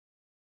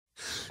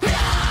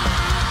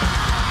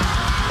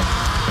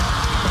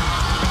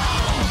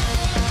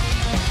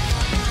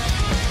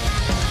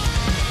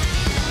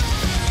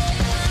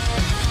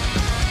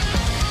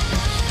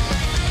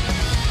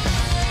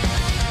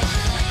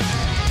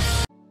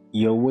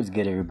Yo, what's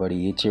good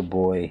everybody? It's your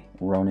boy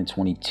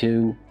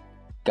Ronin22.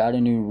 Got a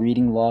new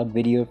reading log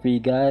video for you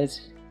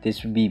guys.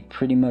 This would be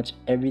pretty much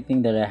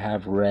everything that I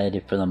have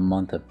read for the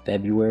month of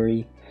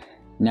February.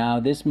 Now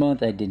this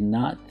month I did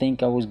not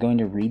think I was going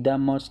to read that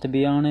much, to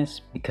be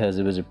honest, because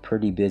it was a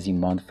pretty busy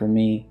month for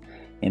me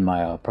in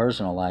my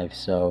personal life,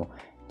 so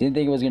didn't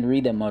think I was going to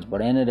read that much,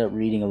 but I ended up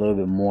reading a little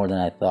bit more than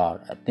I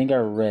thought. I think I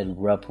read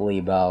roughly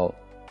about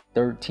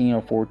 13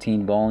 or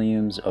 14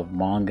 volumes of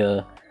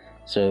manga.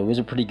 So it was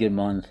a pretty good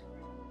month.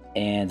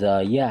 And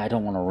yeah, I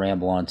don't want to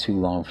ramble on too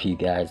long for you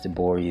guys to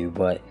bore you,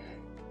 but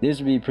this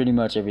would be pretty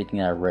much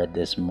everything I read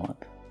this month.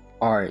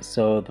 Alright,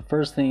 so the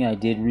first thing I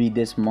did read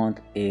this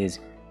month is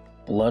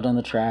Blood on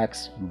the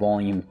Tracks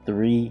Volume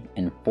 3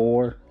 and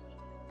 4.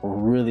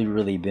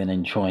 Really been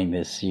enjoying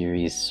this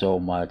series so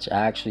much.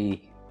 I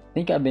actually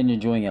think I've been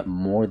enjoying it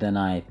more than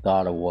I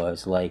thought it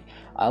was. Like,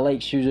 I like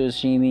Shuzo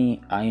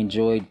Shimi, I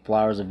enjoyed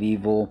Flowers of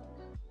Evil.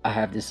 I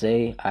have to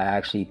say,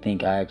 I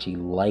think I actually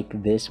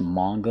like this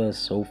manga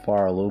so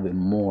far a little bit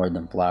more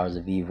than Flowers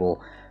of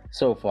Evil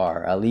so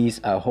far. At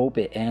least I hope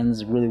it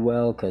ends really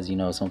well, because you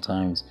know,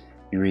 sometimes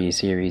you read a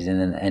series and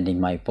then the ending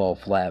might fall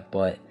flat,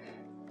 but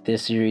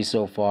this series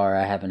so far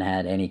I haven't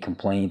had any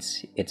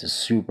complaints. It's a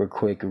super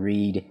quick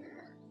read.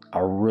 I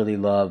really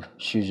love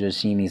Shuzo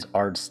Shimi's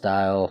art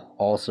style,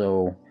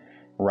 also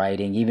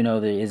writing. Even though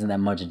there isn't that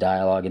much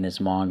dialogue in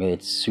this manga,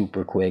 it's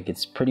super quick.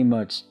 It's pretty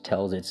much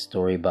tells its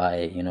story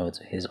by, you know, it's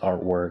his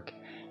artwork.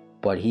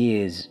 But he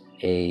is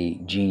a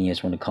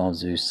genius when it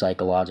comes to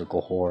psychological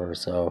horror,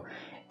 so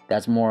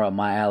that's more up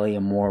my alley.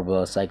 I'm more of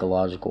a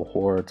psychological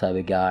horror type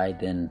of guy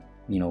than,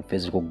 you know,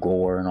 physical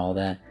gore and all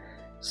that.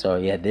 So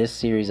yeah, this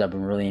series I've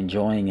been really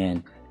enjoying,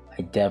 and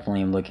I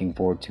definitely am looking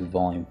forward to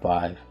Volume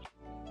 5.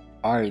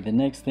 Alright, the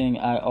next thing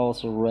I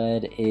also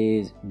read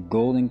is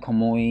Golden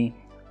Kamuy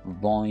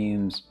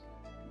Volumes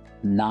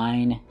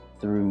 9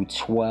 through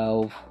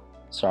 12.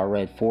 So I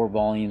read 4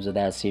 volumes of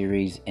that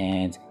series,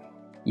 and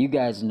you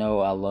guys know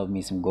I love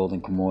me some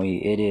Golden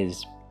Kamuy. It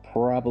is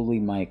probably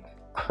my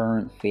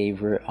current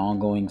favorite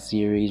ongoing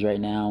series right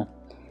now.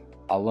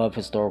 I love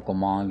historical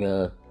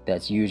manga.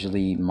 That's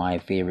usually my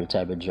favorite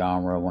type of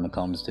genre when it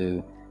comes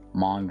to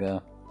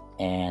manga,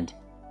 and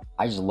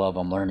I just love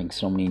I'm learning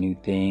so many new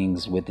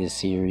things with this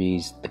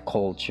series. The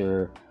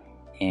culture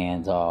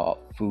and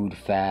food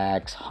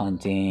facts,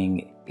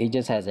 hunting. It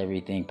just has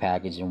everything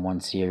packaged in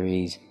one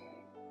series.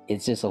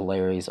 It's just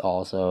hilarious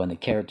also, and the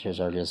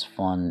characters are just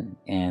fun,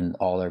 and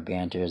all their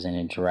banters and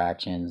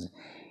interactions.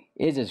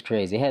 It's just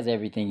crazy. It has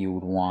everything you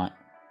would want.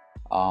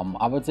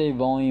 I would say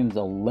volumes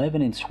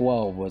 11 and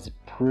 12 was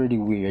pretty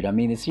weird. I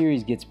mean, the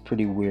series gets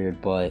pretty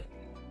weird, but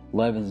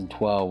 11 and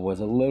 12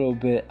 was a little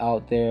bit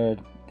out there,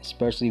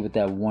 especially with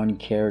that one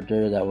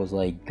character that was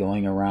like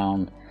going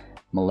around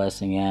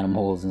molesting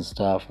animals and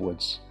stuff,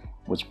 which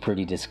was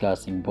pretty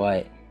disgusting.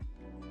 But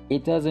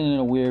it does it in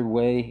a weird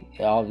way,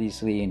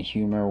 obviously in a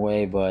humor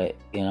way, but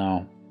you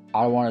know,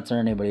 I don't want to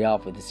turn anybody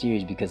off with the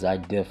series, because I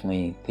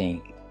definitely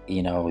think,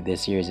 you know,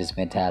 this series is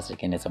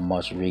fantastic and it's a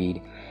must read.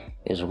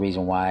 There's a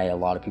reason why a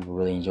lot of people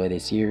really enjoy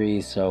this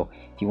series. So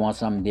if you want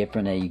something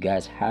different that you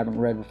guys haven't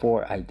read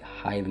before, I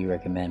highly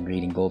recommend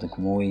reading Golden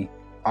Kamuy.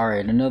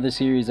 Alright, another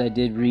series I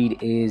did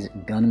read is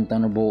Gundam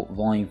Thunderbolt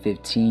Volume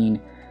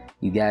 15.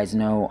 You guys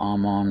know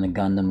I'm on the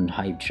Gundam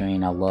hype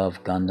train. I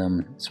love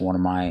Gundam. It's one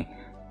of my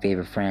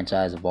favorite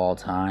franchises of all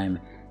time.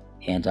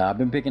 And I've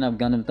been picking up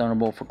Gundam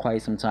Thunderbolt for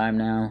quite some time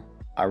now.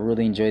 I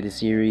really enjoy the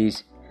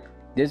series.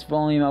 This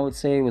volume, I would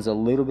say, was a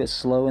little bit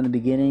slow in the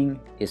beginning.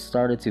 It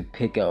started to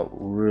pick up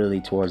really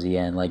towards the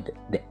end. Like,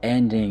 the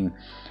ending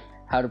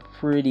had a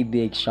pretty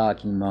big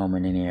shocking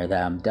moment in here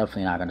that I'm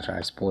definitely not going to try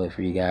to spoil it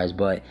for you guys,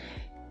 but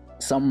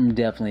something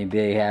definitely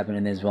big happened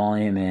in this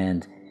volume,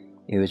 and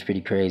it was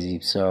pretty crazy.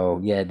 So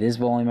yeah, this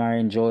volume I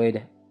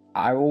enjoyed.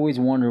 I always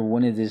wonder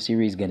when is this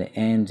series going to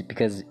end,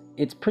 because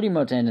it's pretty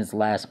much in its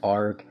last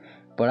arc,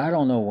 but I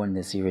don't know when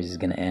this series is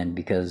going to end,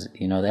 because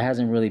you know, there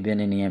hasn't really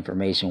been any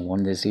information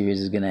when this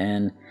series is going to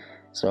end.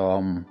 So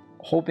I'm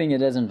hoping it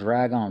doesn't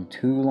drag on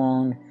too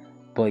long.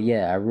 But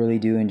yeah, I really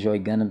do enjoy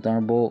Gundam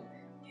Thunderbolt,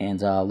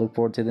 and look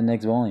forward to the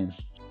next volume.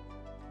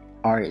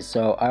 Alright,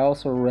 so I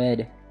also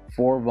read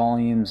 4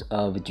 volumes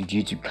of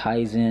Jujutsu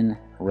Kaisen.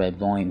 Read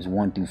volumes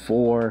 1 through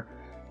 4,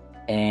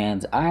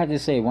 and I have to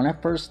say, when I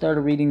first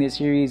started reading this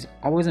series,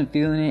 I wasn't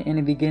feeling it in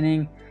the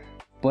beginning,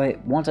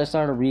 but once I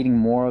started reading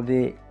more of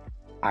it,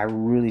 I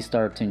really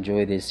started to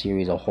enjoy this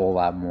series a whole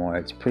lot more.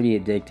 It's pretty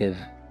addictive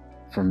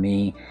for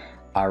me.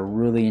 I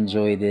really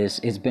enjoy this.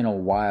 It's been a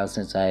while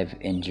since I've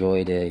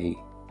enjoyed a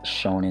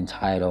shonen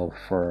title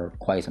for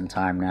quite some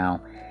time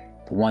now.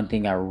 One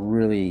thing I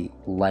really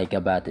like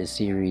about this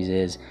series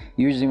is,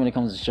 usually when it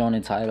comes to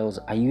shonen titles,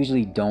 I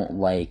usually don't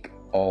like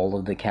all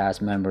of the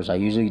cast members. I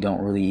usually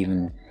don't really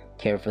even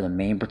care for the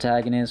main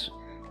protagonist.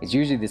 It's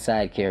usually the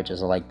side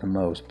characters I like the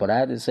most. But I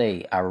have to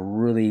say, I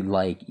really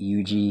like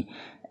Yuji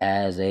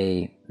as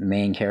a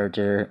main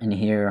character in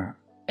here.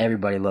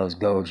 Everybody loves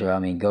Gojo. I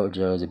mean,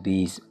 Gojo is a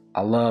beast.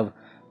 I love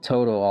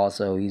Toto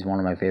also. He's one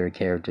of my favorite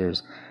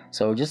characters.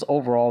 So just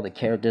overall, the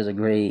characters are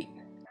great.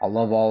 I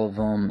love all of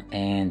them,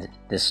 and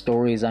the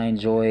stories I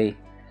enjoy.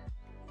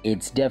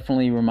 It's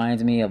definitely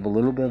reminds me of a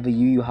little bit of a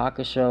Yu Yu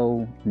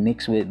Hakusho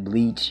mixed with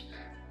Bleach,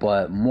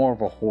 but more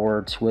of a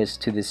horror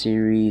twist to the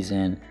series.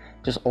 And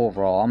just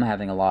overall, I'm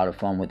having a lot of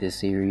fun with this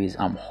series.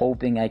 I'm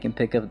hoping I can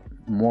pick up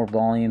more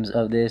volumes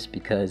of this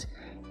because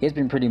it's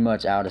been pretty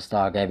much out of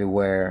stock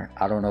everywhere.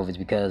 I don't know if it's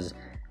because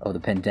of the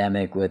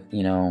pandemic with,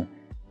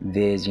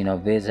 Viz.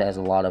 Viz has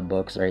a lot of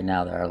books right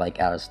now that are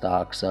like out of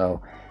stock.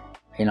 So,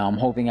 I'm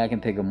hoping I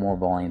can pick up more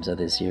volumes of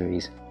this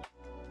series.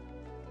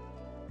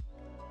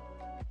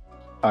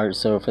 Alright,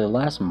 so for the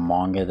last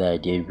manga that I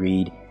did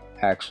read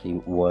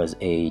actually was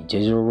a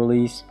digital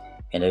release,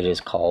 and it is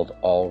called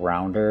All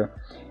Rounder.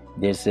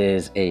 This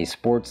is a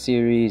sports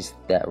series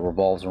that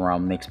revolves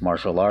around mixed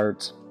martial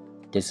arts.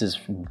 This is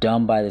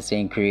done by the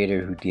same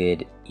creator who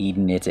did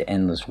Eden It's an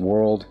Endless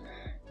World,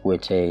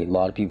 which a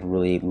lot of people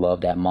really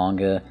love that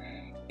manga.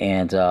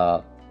 And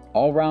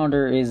All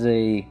Rounder is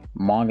a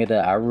manga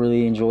that I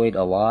really enjoyed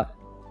a lot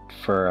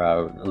for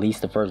at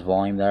least the first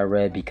volume that I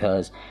read,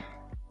 because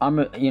I'm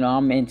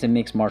into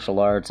mixed martial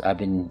arts. I've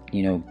been,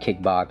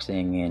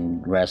 kickboxing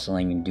and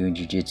wrestling and doing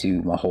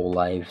jiu-jitsu my whole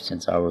life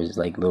since I was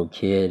like a little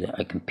kid.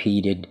 I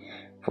competed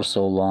for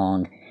so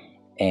long,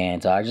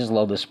 and I just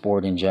love the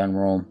sport in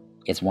general.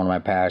 It's one of my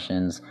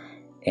passions,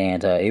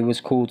 and it was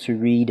cool to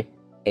read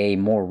a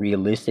more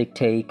realistic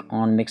take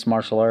on mixed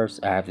martial arts.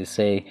 I have to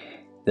say,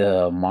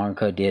 the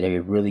manga did a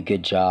really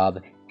good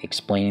job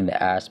explaining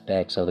the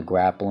aspects of the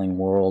grappling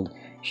world,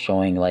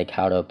 showing like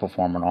how to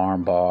perform an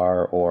arm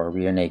bar or a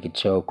rear naked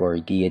choke or a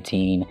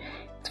guillotine.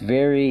 It's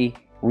very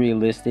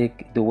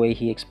realistic the way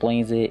he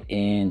explains it,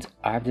 and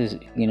I have to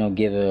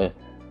give a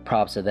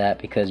props to that,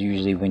 because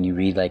usually when you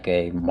read like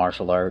a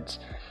martial arts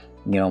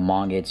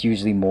manga, it's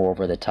usually more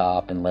over the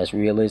top and less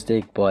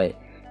realistic, but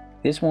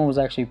this one was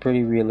actually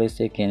pretty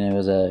realistic, and it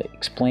was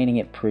explaining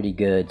it pretty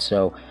good.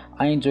 So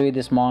I enjoyed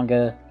this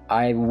manga.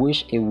 I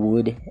wish it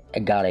would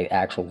got an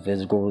actual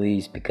physical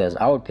release, because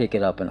I would pick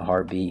it up in a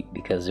heartbeat,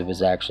 because it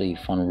was actually a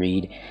fun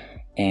read.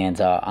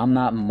 And I'm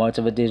not much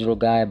of a digital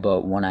guy,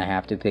 but when I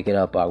have to pick it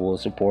up, I will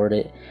support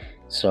it.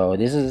 So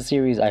this is a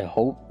series I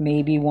hope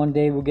maybe one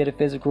day will get a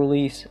physical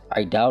release.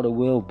 I doubt it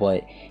will,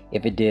 but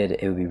if it did,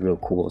 it would be real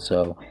cool.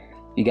 So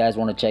if you guys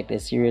want to check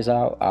this series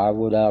out, I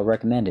would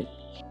recommend it.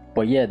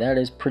 But yeah, that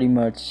is pretty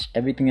much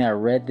everything I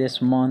read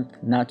this month.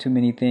 Not too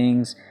many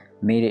things.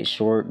 Made it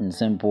short and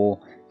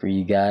simple for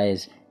you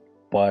guys.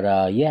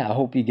 But yeah, I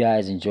hope you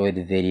guys enjoyed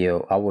the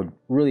video. I would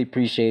really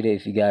appreciate it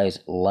if you guys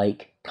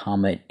like,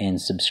 comment,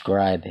 and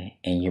subscribe.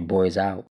 And your boy's out.